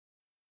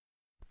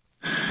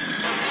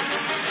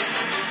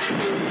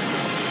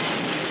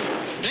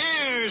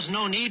There's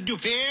no need to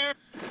fear.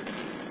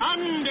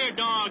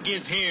 Underdog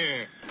is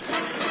here.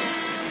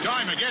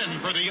 Time again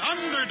for the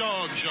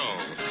Underdog Show,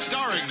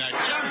 starring that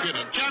champion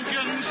of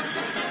champions,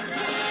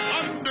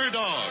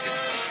 Underdog.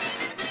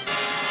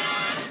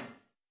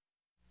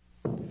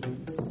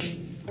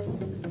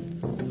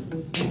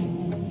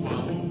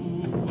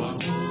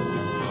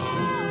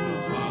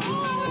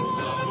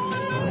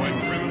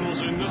 When criminals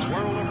in this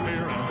world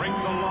appear and break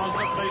the laws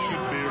that they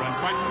should fear and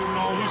frighten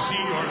all who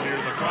see or hear,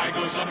 the cry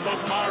goes up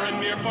both far and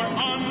near for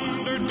Underdog.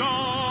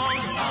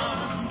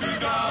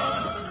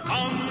 Underdog.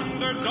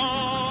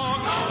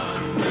 Underdog.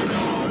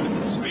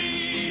 Underdog.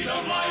 Speed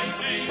of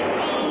lightning,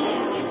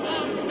 roar of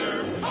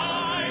thunder,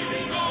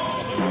 fighting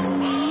all the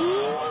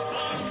world.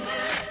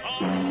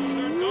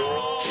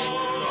 Underdog.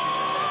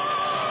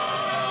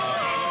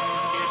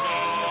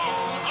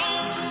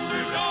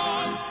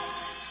 Underdog.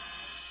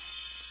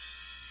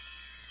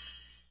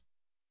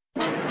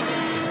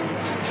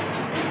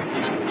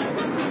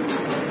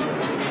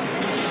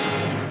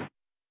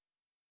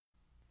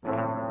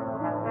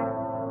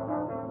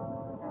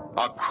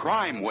 A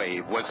crime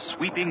wave was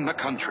sweeping the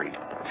country.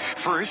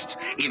 First,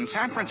 in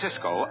San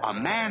Francisco, a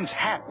man's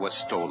hat was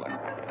stolen,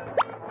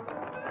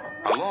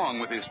 along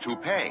with his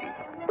toupee.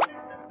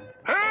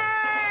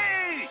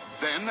 Hey!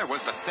 Then there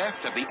was the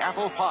theft of the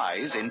apple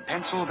pies in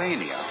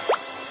Pennsylvania.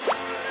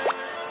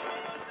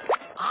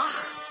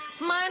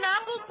 Mine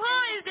apple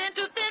pies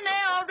into thin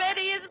air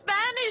already is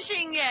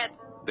vanishing yet.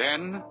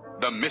 Then,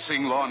 the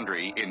missing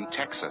laundry in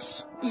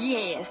Texas.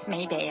 Yes,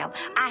 Maybelle,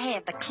 I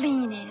had the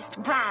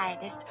cleanest,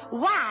 brightest,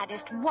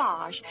 whitest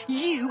wash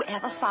you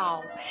ever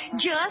saw.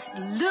 Just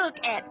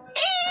look at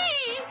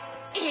it.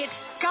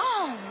 It's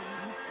gone.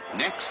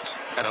 Next,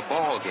 at a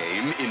ball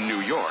game in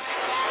New York.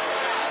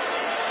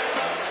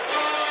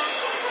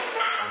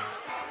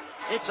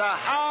 It's a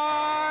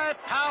high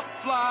pop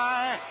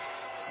fly.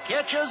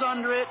 Catches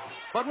under it.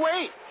 But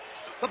wait,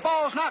 the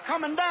ball's not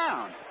coming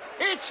down.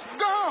 It's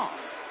gone.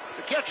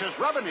 The catcher's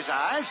rubbing his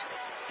eyes.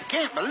 He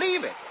can't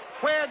believe it.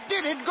 Where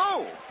did it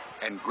go?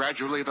 And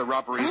gradually the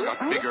robberies got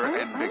bigger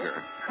and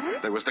bigger.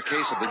 There was the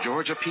case of the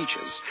Georgia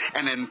peaches,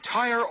 an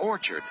entire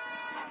orchard.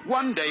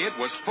 One day it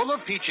was full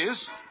of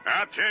peaches.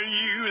 I tell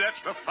you,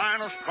 that's the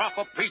finest crop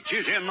of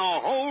peaches in the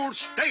whole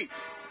state.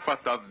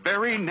 But the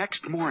very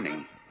next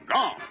morning...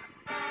 Gone.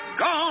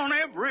 Gone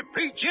every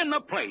peach in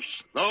the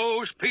place.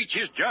 Those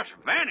peaches just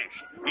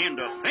vanished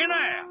into thin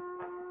air.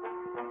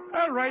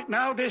 Well, right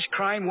now, this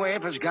crime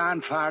wave has gone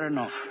far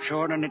enough.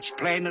 Sure, and it's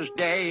plain as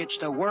day, it's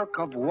the work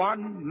of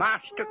one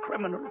master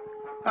criminal.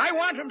 I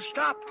want him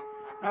stopped.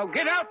 Now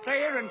get out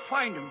there and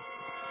find him.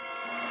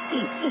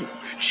 Ooh.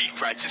 Gee,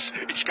 Francis,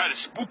 it's kind of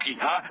spooky,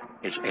 huh?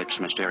 It's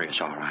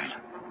mysterious, all right.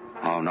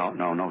 Oh,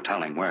 no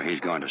telling where he's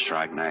going to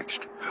strike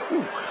next.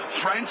 Ooh,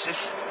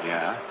 Francis.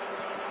 Yeah?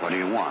 What do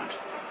you want?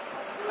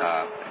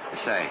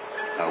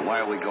 Why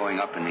are we going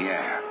up in the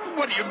air?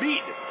 What do you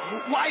mean?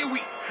 Why are we...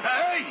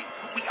 Hey,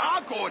 we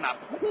are going up.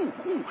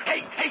 Ooh,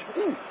 hey,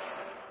 ooh.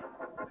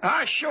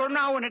 Sure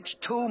now, and it's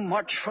too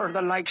much for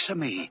the likes of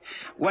me.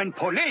 When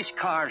police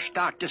cars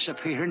start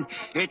disappearing,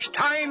 it's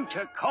time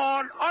to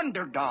call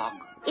Underdog.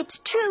 It's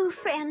true,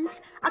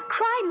 friends. A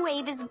crime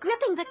wave is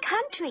gripping the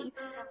country.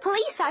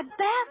 Police are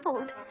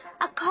baffled.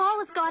 A call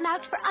has gone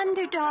out for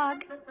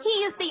Underdog.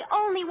 He is the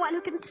only one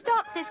who can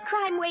stop this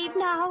crime wave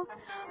now.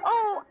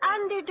 Oh,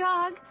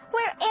 Underdog,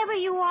 wherever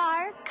you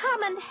are,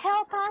 come and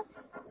help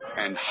us.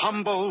 And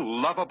humble,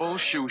 lovable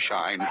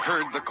Shoeshine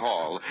heard the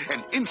call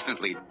and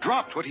instantly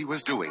dropped what he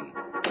was doing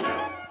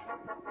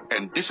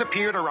and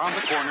disappeared around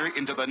the corner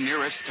into the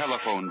nearest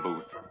telephone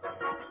booth.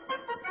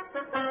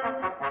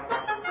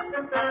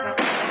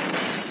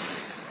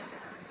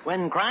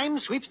 When crime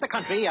sweeps the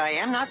country, I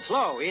am not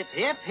slow. It's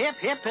hip, hip,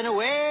 hip, and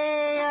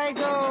away I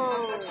go.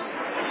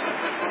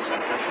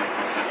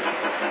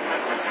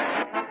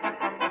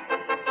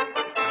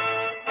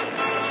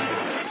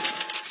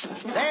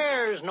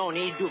 There's no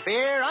need to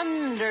fear.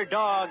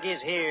 Underdog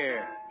is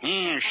here.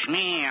 Here,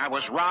 Schmee, I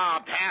was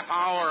robbed half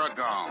hour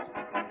ago.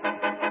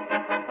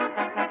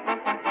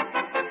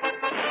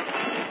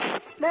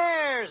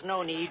 There's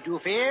no need to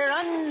fear.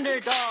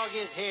 Underdog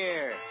is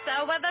here.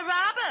 So were the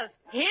robbers.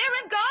 Here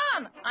and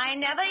gone. I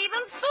never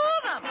even saw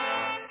them.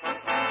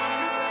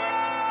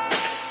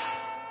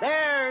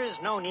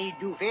 There's no need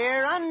to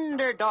fear.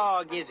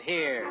 Underdog is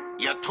here.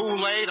 You're too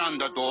late,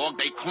 Underdog.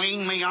 They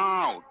cleaned me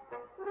out.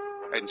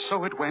 And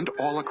so it went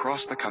all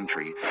across the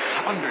country.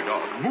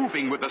 Underdog,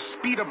 moving with the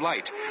speed of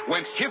light,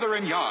 went hither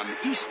and yon,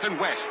 east and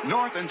west,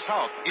 north and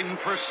south, in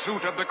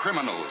pursuit of the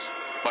criminals.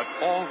 But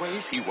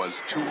always he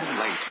was too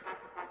late.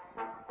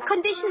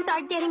 Conditions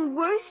are getting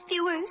worse,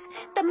 viewers.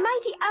 The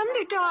mighty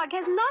Underdog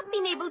has not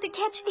been able to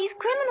catch these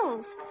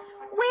criminals.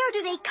 Where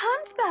do they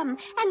come from,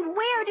 and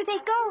where do they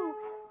go?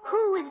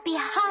 Who is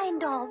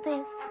behind all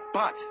this?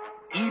 But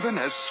even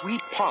as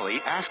sweet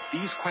Polly asked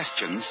these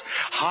questions,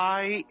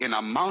 high in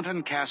a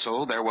mountain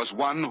castle there was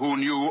one who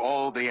knew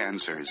all the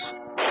answers.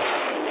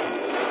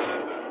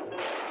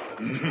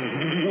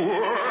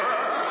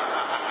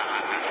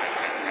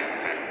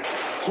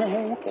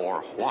 Who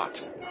or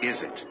what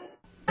is it?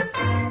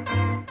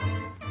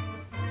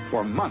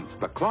 For months,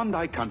 the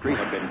Klondike country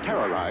had been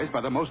terrorized by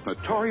the most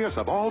notorious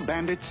of all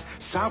bandits,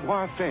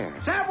 Savoir-Faire.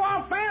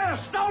 Savoir-Faire has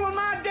stolen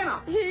my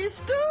dinner. He's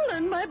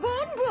stolen my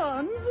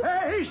bonbons.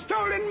 He's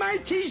stolen my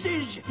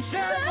cheeses.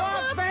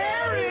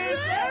 Savoir-Faire is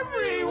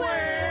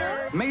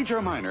everywhere.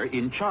 Major Minor,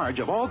 in charge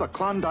of all the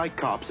Klondike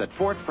cops at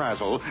Fort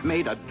Frazzle,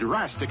 made a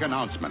drastic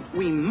announcement.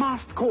 We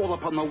must call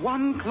upon the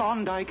one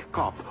Klondike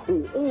cop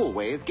who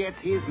always gets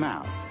his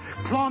mouse.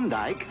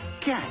 Klondike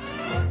Cat.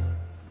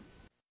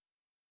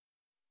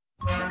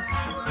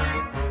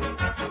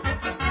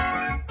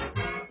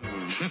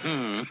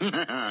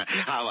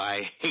 How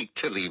I hate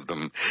to leave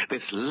them,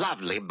 this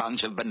lovely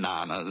bunch of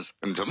bananas.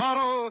 And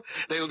tomorrow,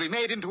 they'll be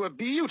made into a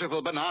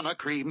beautiful banana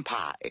cream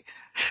pie.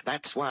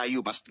 That's why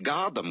you must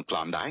guard them,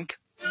 Klondike.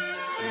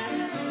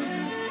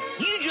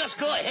 You just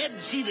go ahead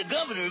and see the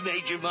governor,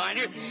 Major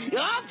Minor.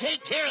 I'll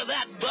take care of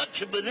that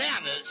bunch of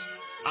bananas.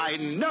 I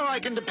know I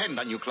can depend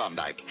on you,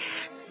 Klondike.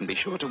 And be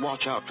sure to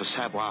watch out for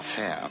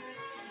Savoir-Faire.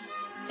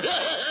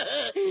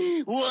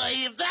 Why,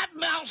 if that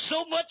mouse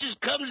so much as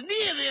comes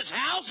near this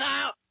house,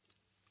 I'll...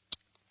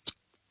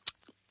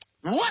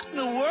 What in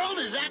the world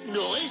is that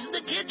noise in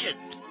the kitchen?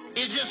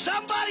 Is there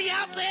somebody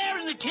out there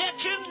in the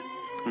kitchen?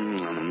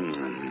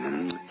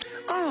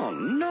 Oh,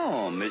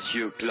 no,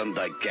 Monsieur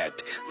Klondike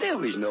Cat.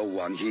 There is no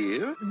one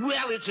here.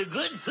 Well, it's a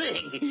good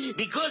thing,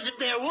 because if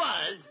there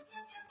was...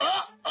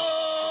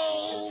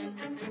 Uh-oh!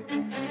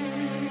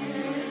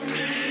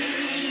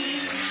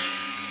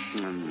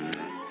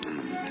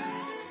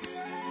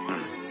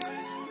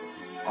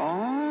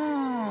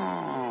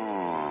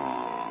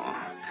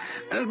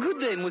 Good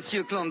day,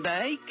 Monsieur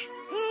Klondike.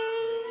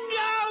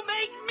 I'll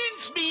make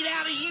mincemeat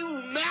out of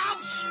you,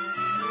 mouse!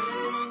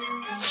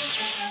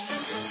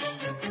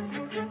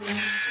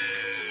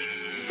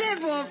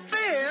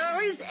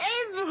 Savoir-Faire is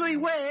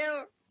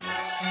everywhere.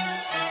 I'll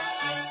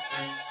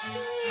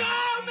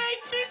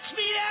make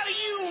mincemeat out of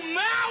you,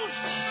 mouse!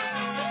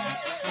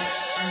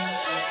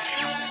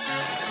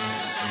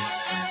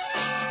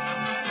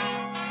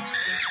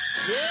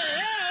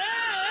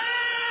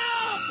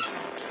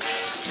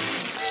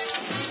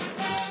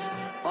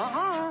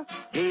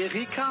 Here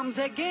he comes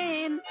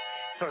again.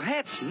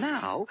 Perhaps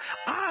now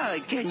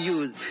I can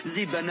use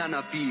the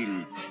banana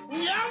peels.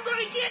 I'm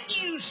gonna get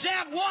you,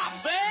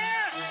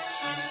 Savoir-Faire!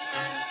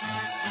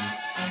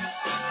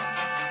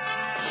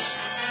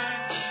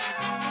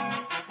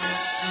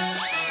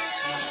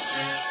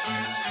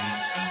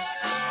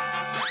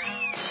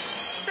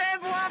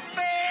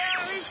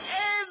 Savoir-Faire is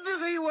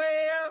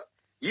everywhere.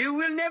 You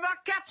will never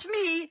catch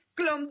me,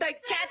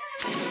 Klondike Cat.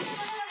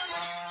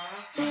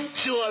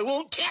 So I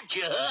won't catch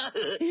you, huh?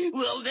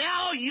 Well,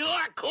 now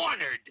you're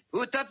cornered.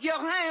 Put up your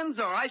hands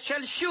or I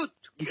shall shoot.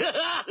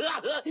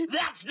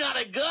 That's not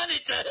a gun,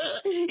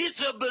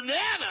 it's a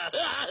banana.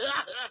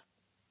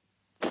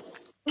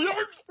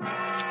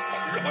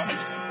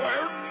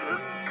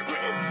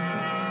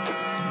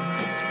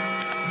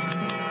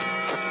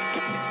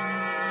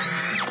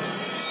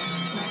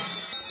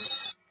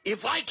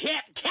 If I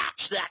can't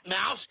catch that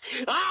mouse,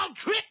 I'll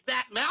trick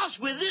that mouse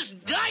with this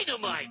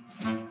dynamite.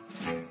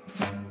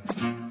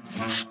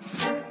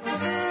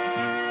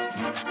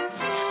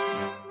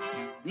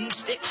 These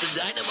sticks of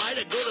dynamite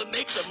are going to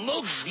make the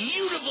most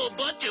beautiful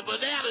bunch of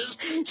bananas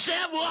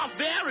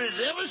Savoir-Faire has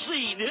ever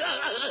seen.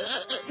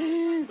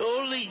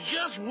 Only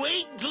just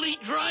wait until he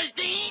tries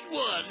to eat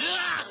one.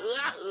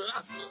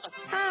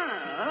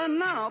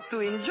 Now to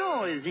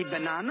enjoy the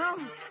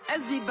bananas,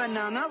 as the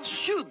bananas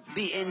should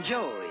be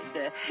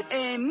enjoyed.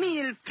 A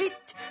meal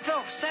fit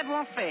for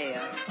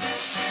Savoir-Faire.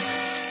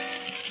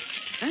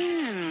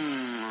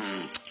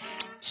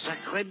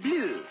 Sacre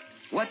bleu.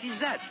 What is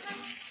that?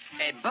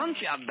 A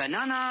bunch of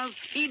bananas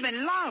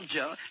even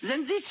larger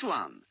than this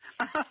one.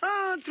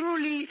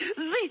 Truly,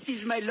 this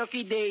is my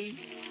lucky day.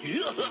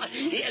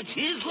 It's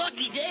his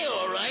lucky day,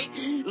 all right.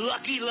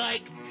 Lucky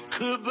like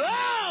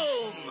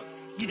kaboom!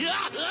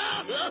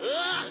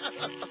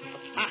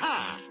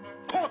 Aha!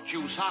 Caught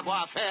you,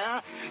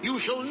 Savoir-Faire. You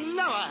shall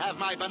never have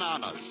my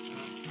bananas.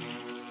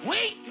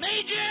 Wait,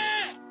 Major!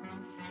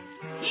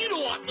 You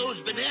don't want those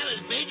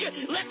bananas, Major.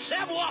 Let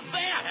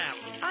Savoir-Faire have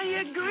them. I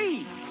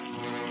agree.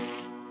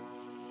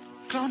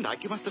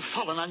 Klondike, you must have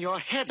fallen on your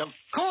head. Of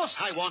course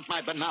I want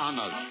my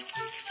bananas.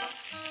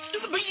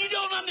 But you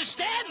don't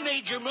understand,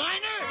 Major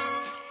Minor.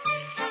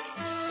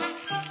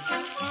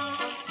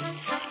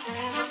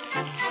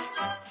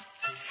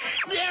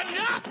 They're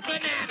not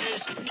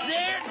bananas.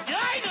 They're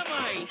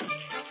dynamite.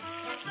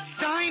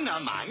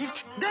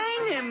 Dynamite?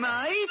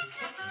 Dynamite?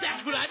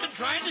 That's what I've been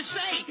trying to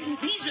say.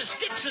 These are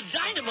sticks of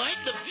dynamite.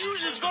 The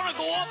fuse is going to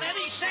go off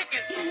any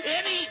second.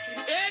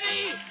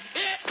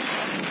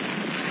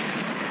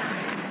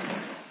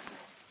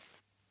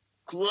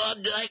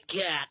 Klondike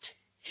Cat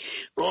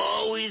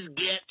always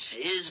gets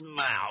his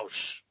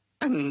mouse.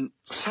 And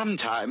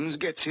sometimes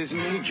gets his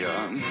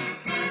major.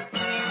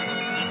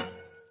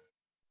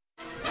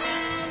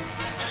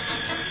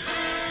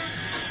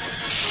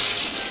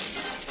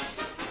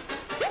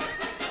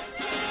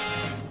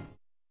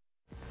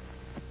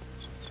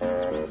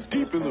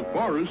 Deep in the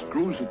forest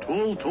grows a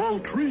tall, tall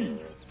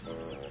tree.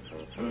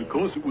 Of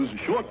course, it was a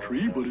short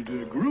tree, but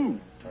it grew.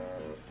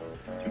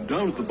 And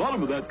down at the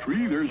bottom of that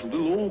tree, there's a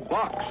little old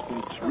box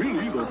that's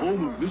really the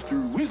home of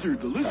Mr. Wizard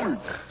the Lizard.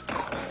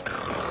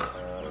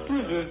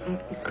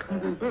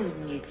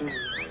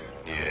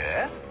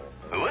 Yes?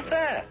 Who is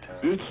that?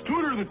 It's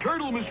Tooter the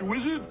Turtle, Mr.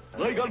 Wizard.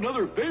 I got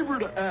another favor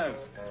to ask.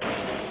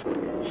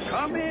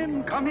 Come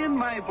in,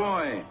 my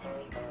boy.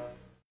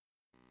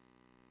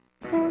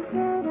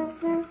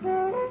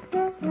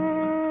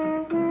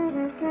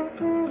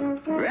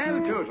 Well,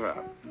 Tooter,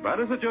 what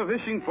is it you're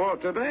wishing for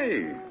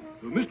today?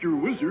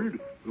 Mr. Wizard,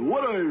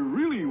 what I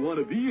really want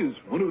to be is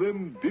one of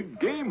them big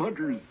game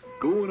hunters,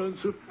 going on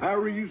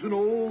safaris and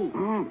all.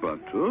 Oh,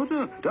 but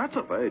Tooter, that's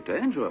a very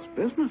dangerous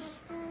business.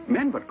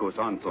 Men that goes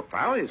on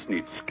safaris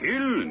need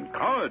skill and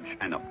courage,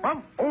 and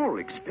above all,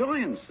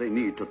 experience they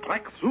need to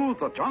trek through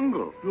the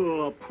jungle.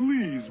 Oh,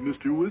 please,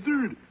 Mr.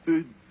 Wizard,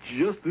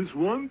 just this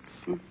once.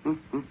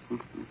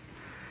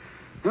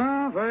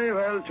 Very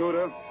well,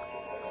 Tooter.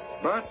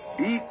 But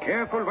be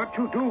careful what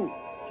you do.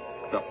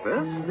 The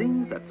first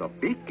thing that the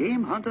big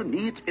game hunter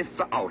needs is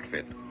the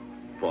outfit.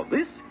 For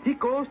this, he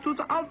goes to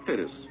the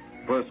outfitters.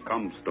 First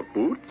comes the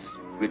boots,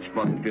 which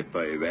must fit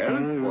very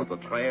well, for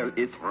the trail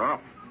is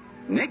rough.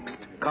 Next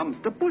comes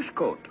the bush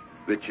coat,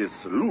 which is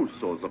loose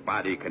so the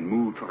body can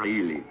move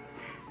freely.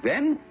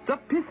 Then the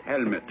pith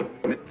helmet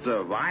with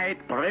the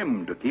wide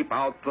brim to keep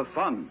out the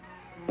sun.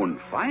 And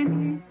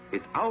finally,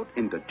 it's out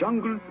in the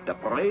jungle the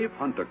brave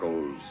hunter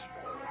goes.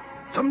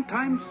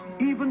 Sometimes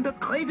even the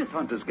greatest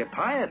hunters get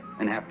tired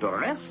and have to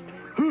rest.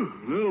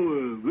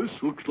 Well, this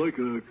looks like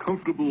a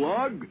comfortable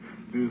log.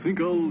 I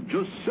think I'll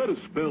just set a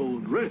spell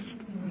and rest.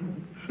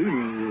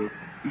 See,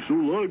 this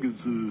old log is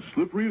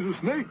slippery as a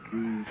snake.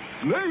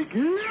 Snake!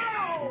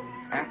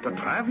 After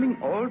traveling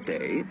all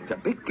day, the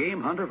big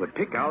game hunter would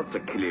pick out the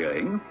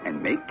clearing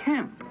and make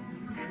camp.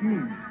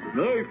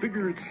 I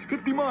figure it's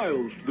 50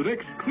 miles to the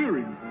next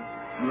clearing.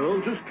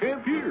 I'll just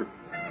camp here.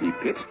 He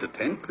pitched the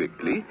tent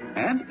quickly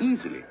and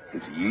easily,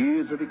 his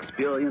years of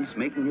experience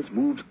making his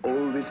moves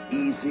always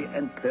easy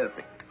and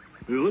perfect.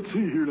 Let's see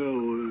here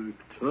now.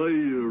 Tie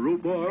a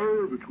rope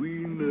bar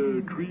between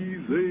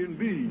trees A and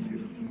B.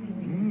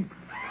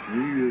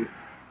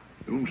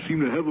 They don't seem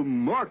to have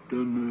them marked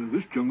on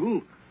this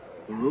jungle.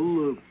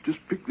 I'll just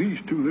pick these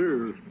two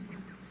there.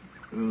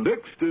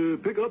 Next,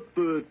 pick up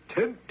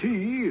tent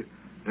T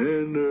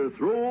and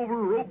throw over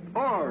rope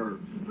R.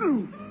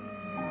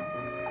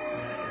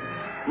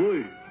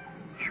 Boy,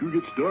 sure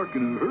gets dark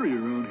in a hurry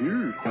around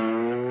here.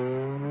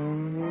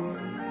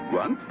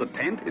 Once the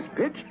tent is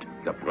pitched,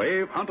 the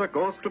brave hunter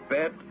goes to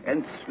bed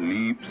and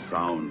sleeps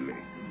soundly.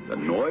 The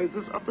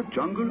noises of the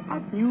jungle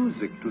are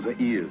music to the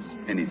ears,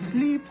 and he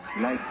sleeps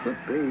like a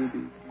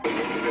baby.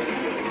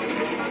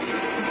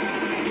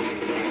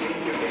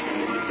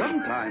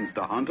 Sometimes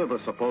the hunter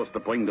was supposed to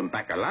bring them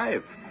back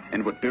alive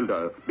and would build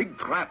a big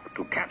trap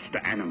to catch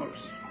the animals.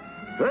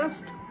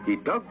 First, he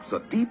dug a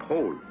deep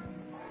hole.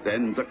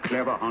 Then the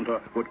clever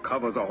hunter would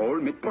cover the hole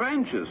with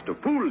branches to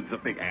fool the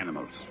big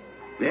animals.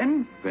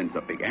 Then, when the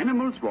big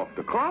animals walked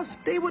across,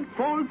 they would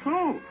fall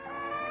through.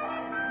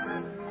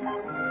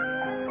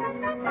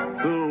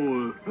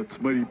 Oh,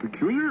 that's mighty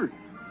peculiar.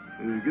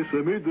 I guess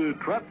I made the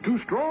trap too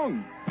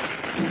strong.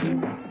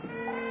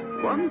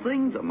 One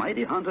thing the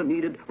mighty hunter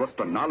needed was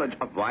the knowledge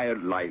of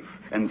wildlife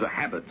and the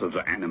habits of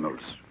the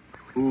animals.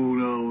 Oh,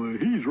 now,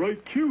 he's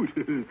right cute.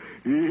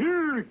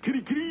 Here,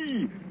 kitty,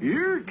 kitty.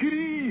 Here,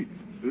 kitty.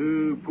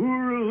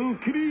 Poor little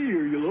kitty.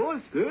 Are you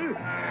lost, huh?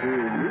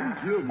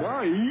 Here's your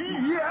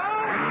mommy.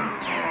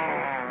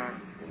 Yeah!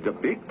 The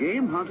big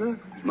game hunter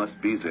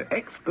must be the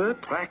expert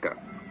tracker.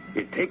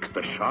 It takes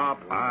the sharp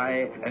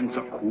eye and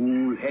the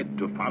cool head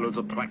to follow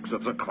the tracks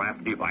of the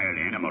crafty wild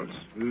animals.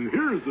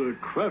 Here's a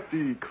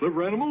crafty,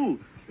 clever animal.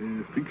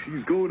 Thinks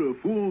he's going to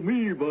fool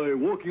me by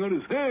walking on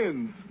his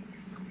hands.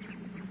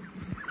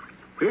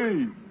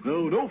 Hey,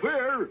 no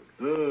fair.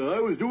 I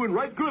was doing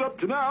right good up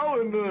to now,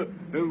 and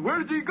where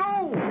did he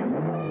go?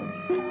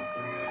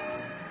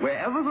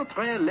 Wherever the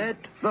trail led,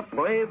 the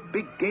brave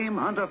big game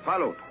hunter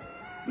followed.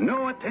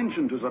 No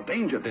attention to the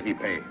danger did he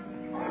pay.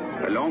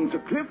 Along the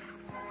cliff,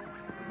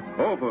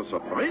 over the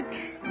bridge,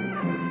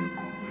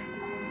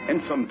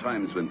 and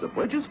sometimes when the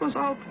bridges was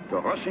out, the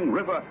rushing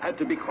river had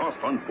to be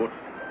crossed on foot.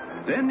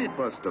 Then it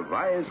was the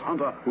wise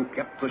hunter who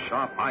kept the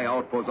sharp eye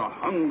out for the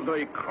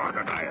hungry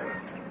crocodile.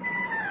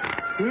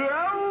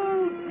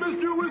 Help,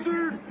 Mr.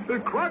 Wizard! The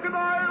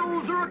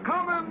crocodiles are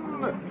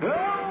coming!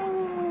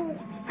 Help!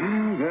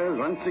 Well,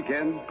 once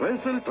again,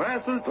 trestle,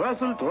 trestle,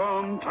 trestle,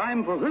 trom,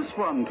 time for this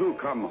one to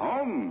come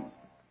home.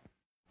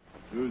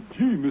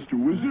 Gee, Mr.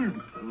 Wizard,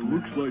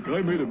 looks like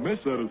I made a mess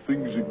out of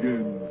things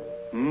again.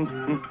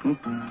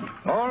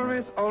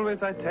 Always,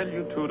 I tell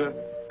you, Tudor,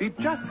 be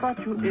just what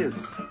you is,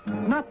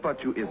 not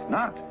what you is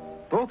not.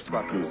 Folks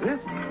what you is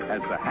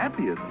as the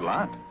happiest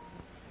lot.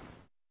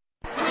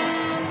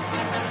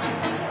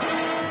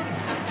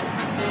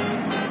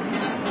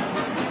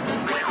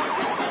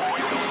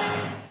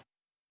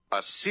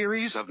 A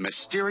series of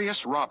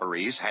mysterious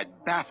robberies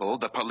had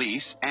baffled the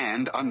police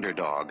and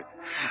Underdog.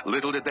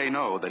 Little did they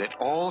know that it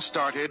all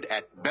started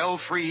at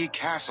Belfry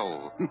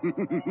Castle.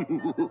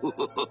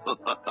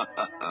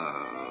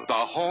 The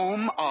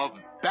home of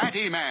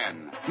Batty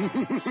Man.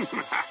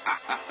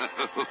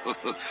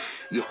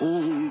 The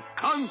whole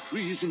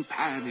country is in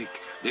panic.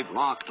 They've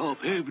locked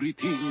up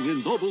everything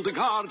and doubled the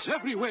guards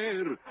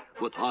everywhere.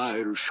 But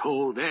I'll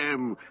show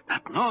them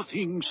that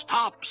nothing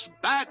stops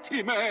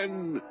Batty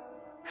Man.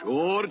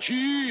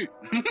 Georgie?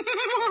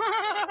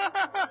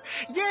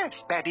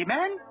 Yes, Batty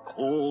Man.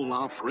 Call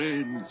our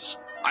friends.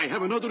 I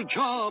have another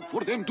job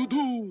for them to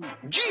do.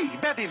 Gee,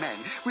 Batty Man,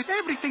 with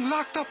everything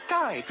locked up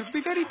tight, it would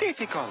be very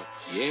difficult.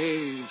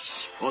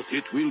 Yes, but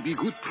it will be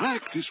good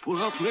practice for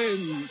our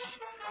friends.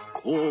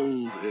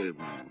 Call them.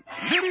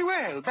 Very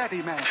well,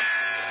 Batty Man.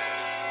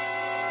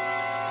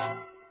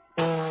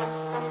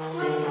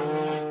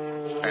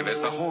 And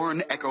as the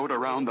horn echoed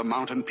around the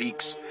mountain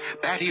peaks,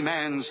 Batty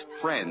Man's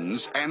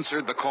friends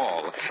answered the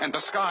call, and the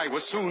sky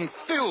was soon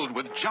filled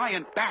with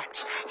giant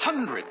bats,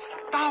 hundreds,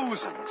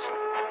 thousands.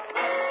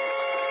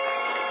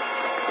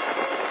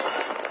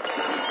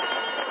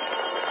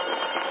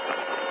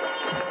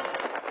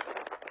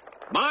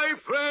 My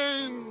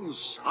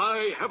friends,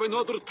 I have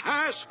another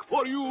task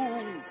for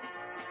you.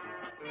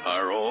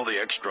 Are all the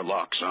extra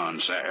locks on,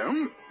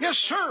 Sam? Yes,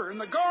 sir, and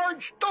the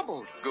guards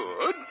doubled.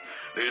 Good.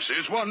 This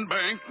is one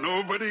bank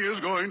nobody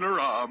is going to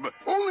rob.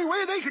 Only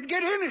way they could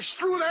get in is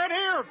through that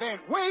air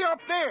vent way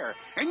up there.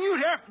 And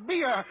you'd have to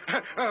be a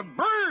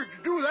bird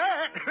to do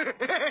that.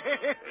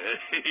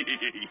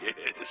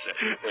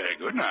 Yes.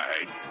 Good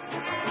night.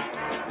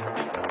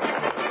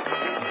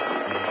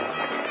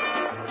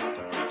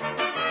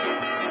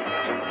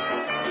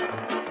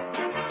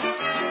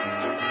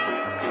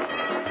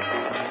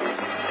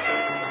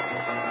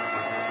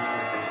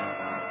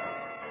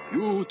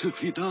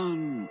 Beautifully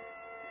done.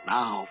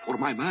 Now for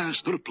my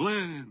master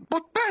plan.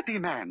 But Batty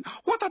Man,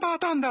 what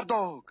about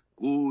Underdog?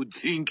 Good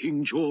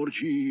thinking,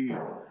 Georgie.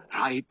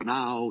 Right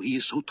now he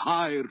is so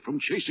tired from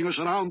chasing us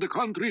around the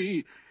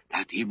country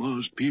that he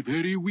must be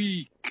very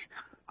weak.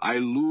 I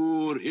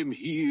lure him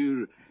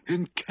here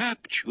and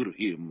capture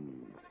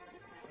him.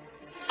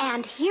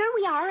 And here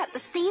we are at the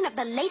scene of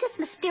the latest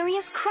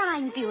mysterious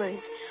crime,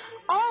 viewers.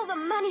 All the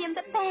money in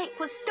the bank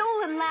was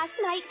stolen last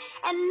night,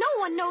 and no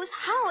one knows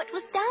how it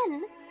was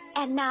done.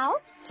 And now,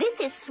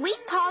 this is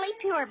Sweet Polly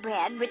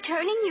Purebred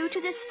returning you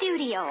to the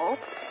studio.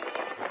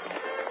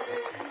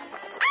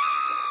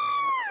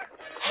 Ah!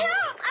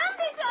 Help,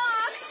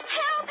 Underdog!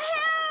 Help,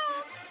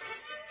 help!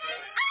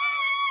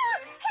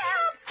 Ah!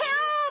 Help,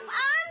 help,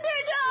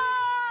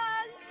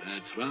 Underdog!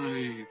 That's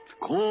right.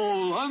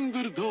 Call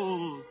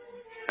Underdog.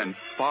 And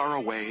far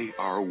away,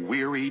 our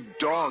weary,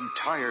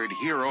 dog-tired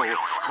hero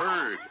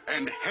heard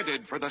and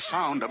headed for the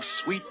sound of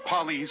Sweet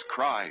Polly's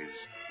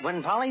cries.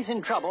 When Polly's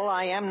in trouble,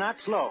 I am not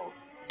slow.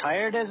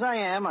 Tired as I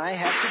am, I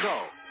have to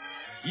go.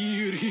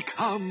 Here he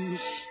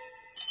comes.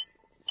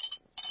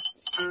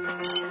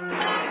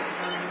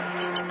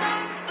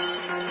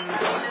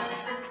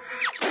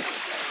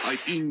 I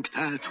think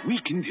that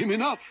weakened him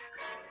enough.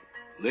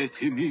 Let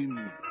him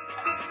in.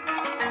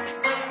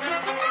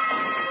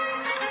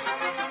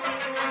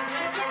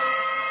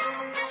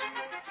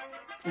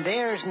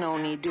 There's no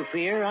need to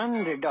fear.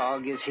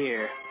 Underdog is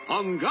here.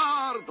 En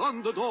garde,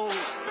 Underdog.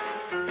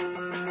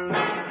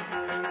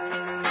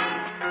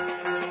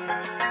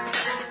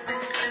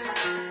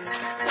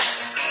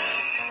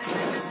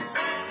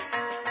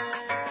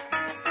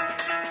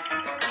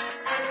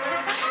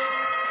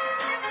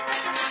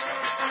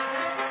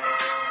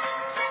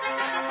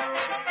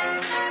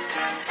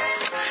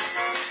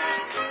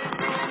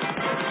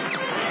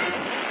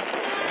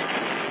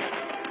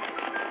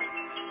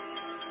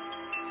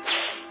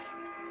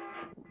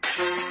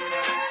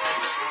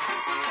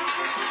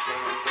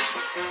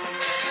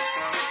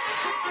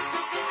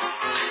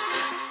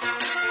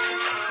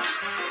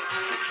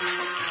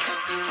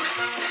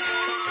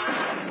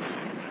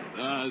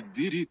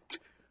 Did it.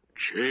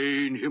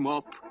 Chain him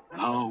up.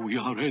 Now we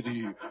are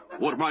ready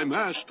for my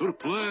master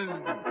plan.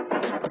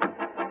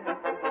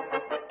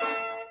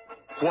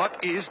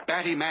 What is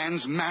Batty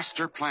Man's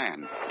master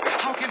plan?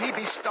 How can he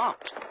be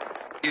stopped?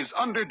 Is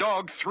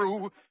Underdog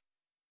through?